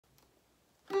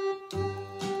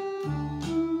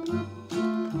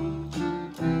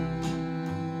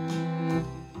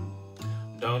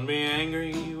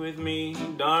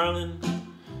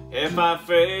if I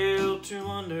fail to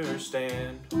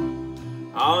understand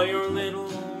all your little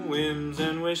whims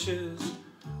and wishes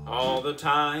all the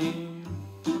time.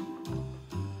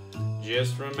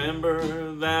 Just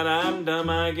remember that I'm dumb,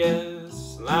 I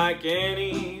guess, like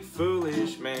any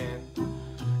foolish man,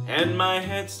 and my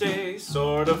head stays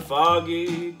sort of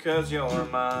foggy 'cause you're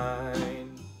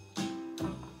mine.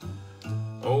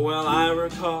 Oh well, I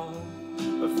recall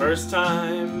the first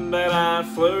time that I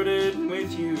flirted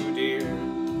with you, dear,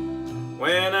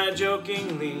 when I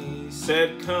jokingly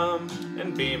said, come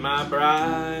and be my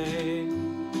bride.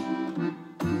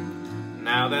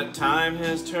 Now that time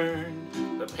has turned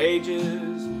the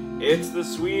pages, it's the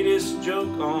sweetest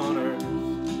joke on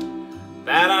earth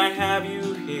that I have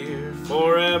you here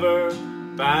forever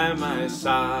by my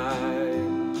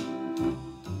side.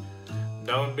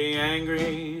 Don't be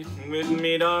angry with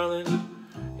me, darling,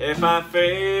 if I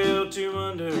fail to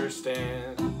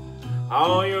understand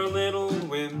all your little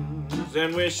whims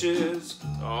and wishes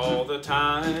all the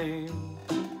time.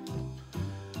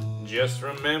 Just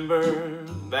remember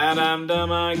that I'm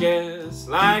dumb, I guess,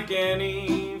 like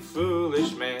any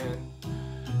foolish man,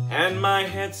 and my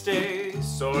head stays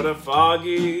sort of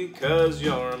foggy 'cause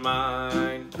you're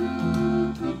mine.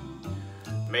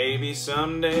 Maybe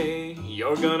someday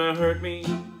you're gonna hurt me.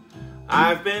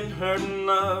 I've been hurt in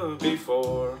love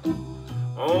before.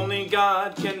 Only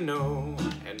God can know,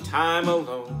 and time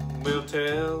alone will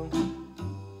tell.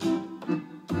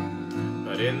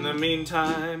 But in the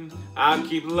meantime, I'll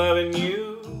keep loving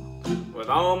you with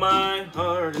all my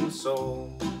heart and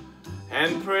soul,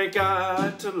 and pray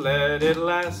God to let it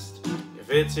last if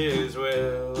it's His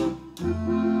will.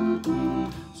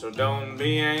 So don't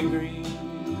be angry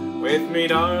with me,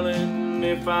 darling,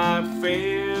 if I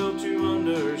fail to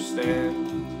understand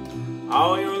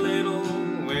all your little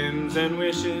whims and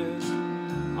wishes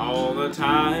all the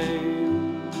time.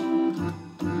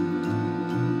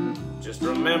 Just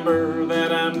remember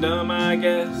that I'm dumb, I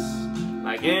guess,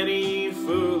 like any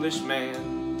foolish man,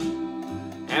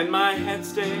 and my head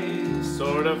stays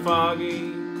sort of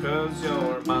foggy 'cause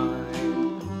you're mine.